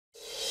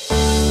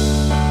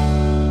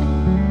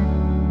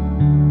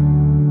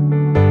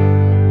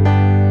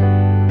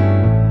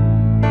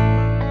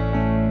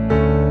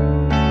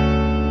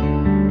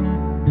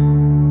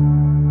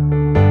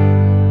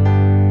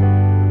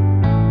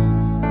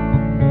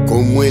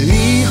como el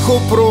hijo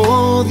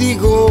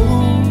pródigo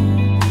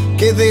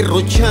que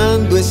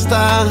derrochando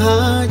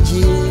está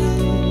allí,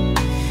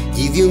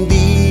 y de un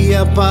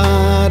día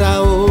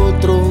para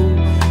otro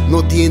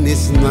no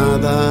tienes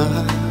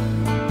nada.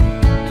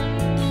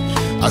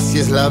 Así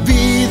es la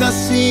vida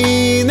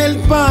sin el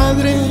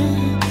Padre.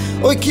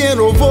 Hoy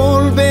quiero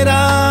volver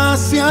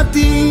hacia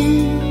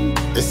ti,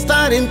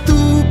 estar en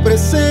tu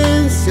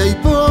presencia y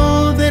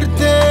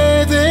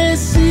poderte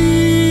decir: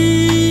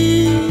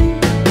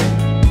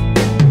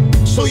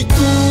 soy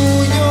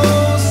tuyo,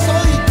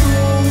 soy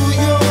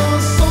tuyo,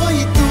 soy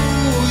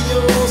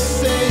tuyo,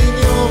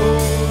 Señor.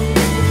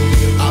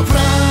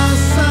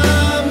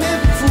 Abrázame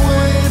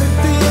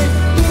fuerte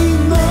y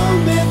no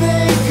me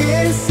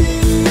dejes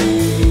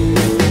ir.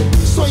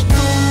 Soy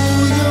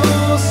tuyo,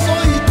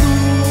 soy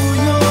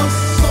tuyo,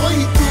 soy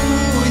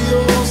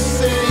tuyo,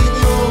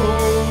 Señor.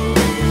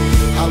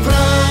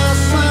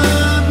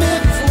 Abrázame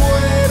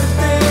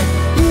fuerte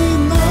y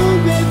no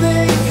me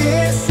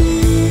dejes ir.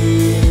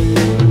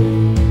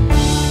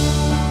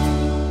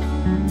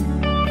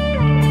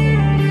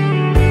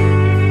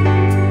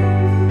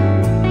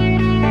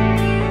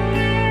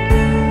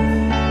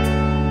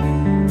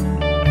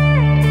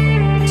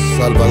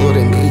 Salvador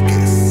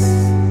Henríquez.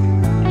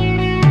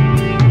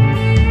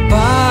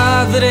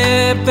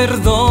 Padre,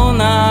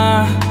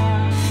 perdona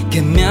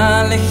que me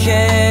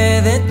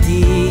alejé de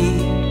ti.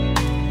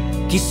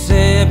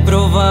 Quise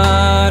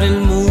probar el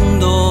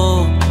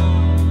mundo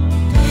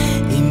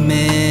y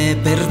me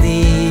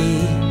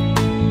perdí.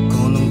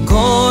 Con un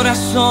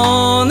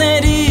corazón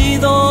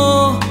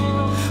herido,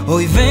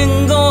 hoy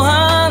vengo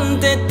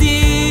ante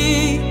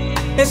ti,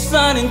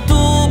 estar en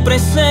tu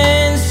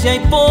presencia y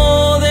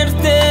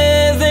poderte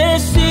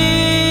decir: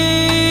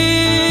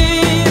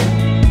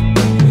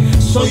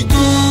 soy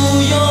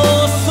tuyo,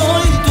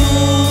 soy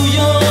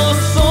tuyo,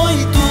 soy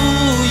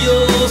tuyo,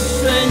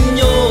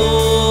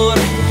 Señor.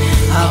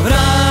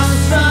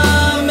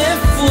 Abrázame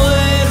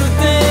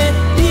fuerte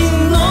y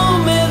no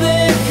me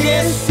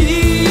dejes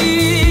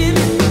ir.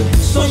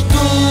 Soy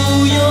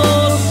tuyo,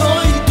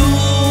 soy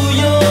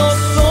tuyo,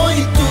 soy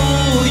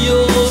tuyo,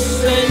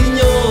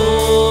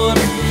 Señor.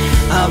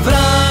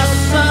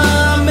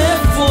 Abrázame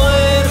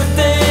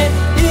fuerte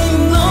y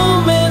no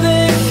me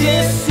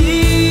dejes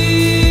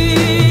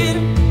ir.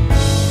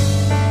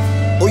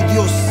 Hoy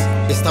Dios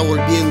está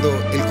volviendo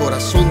el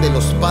corazón de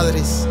los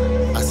padres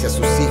hacia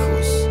sus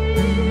hijos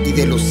y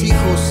de los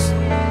hijos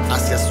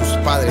hacia sus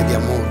padres de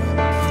amor.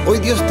 Hoy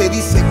Dios te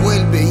dice: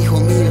 vuelve, hijo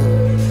mío,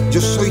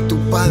 yo soy tu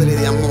Padre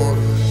de amor,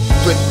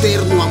 tu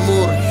eterno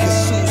amor,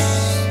 Jesús.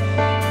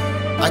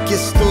 Aquí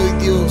estoy,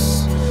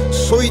 Dios,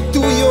 soy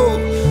tuyo,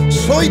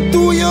 soy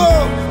tuyo,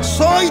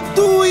 soy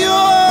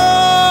tuyo.